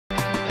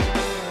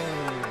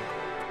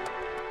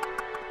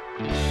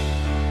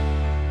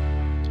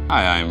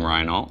Hi, I'm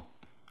Ryan Ault.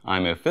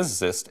 I'm a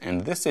physicist,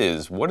 and this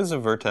is What is a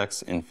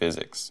Vertex in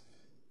Physics?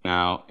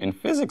 Now, in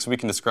physics, we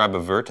can describe a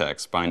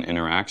vertex by an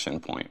interaction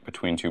point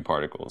between two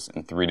particles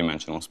in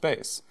three-dimensional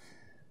space.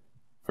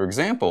 For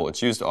example,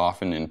 it's used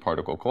often in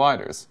particle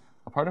colliders.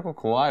 A particle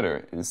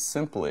collider is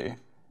simply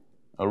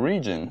a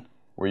region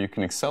where you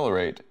can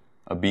accelerate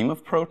a beam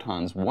of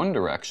protons one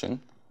direction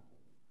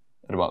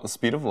at about the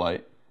speed of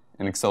light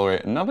and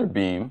accelerate another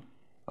beam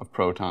of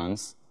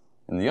protons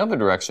in the other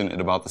direction at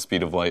about the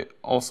speed of light,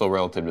 also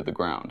relative to the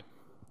ground.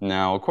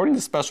 Now, according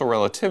to special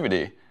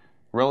relativity,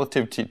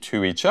 relative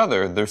to each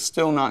other, they're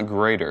still not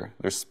greater.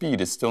 Their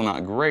speed is still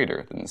not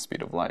greater than the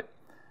speed of light.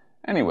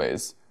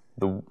 Anyways,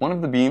 one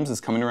of the beams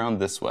is coming around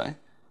this way,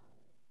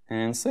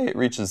 and say it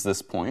reaches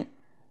this point,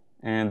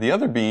 and the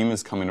other beam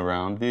is coming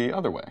around the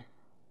other way,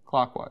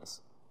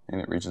 clockwise,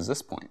 and it reaches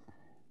this point.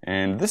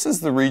 And this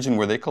is the region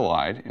where they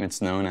collide, and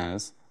it's known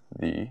as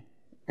the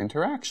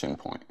interaction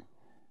point.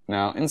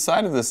 Now,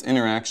 inside of this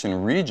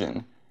interaction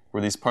region,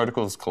 where these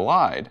particles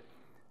collide,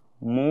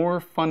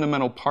 more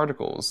fundamental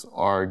particles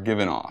are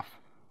given off,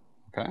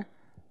 okay?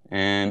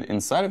 And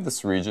inside of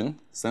this region,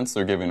 since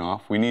they're giving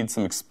off, we need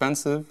some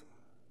expensive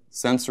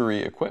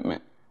sensory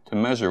equipment to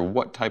measure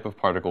what type of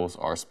particles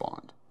are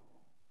spawned.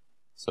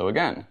 So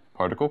again,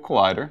 particle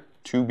collider,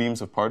 two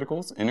beams of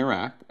particles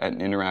interact at an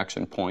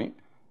interaction point,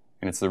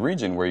 and it's the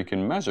region where you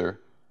can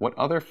measure what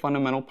other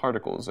fundamental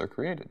particles are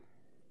created.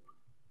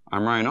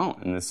 I'm Ryan Ault,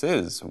 and this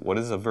is What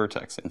is a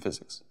Vertex in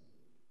Physics?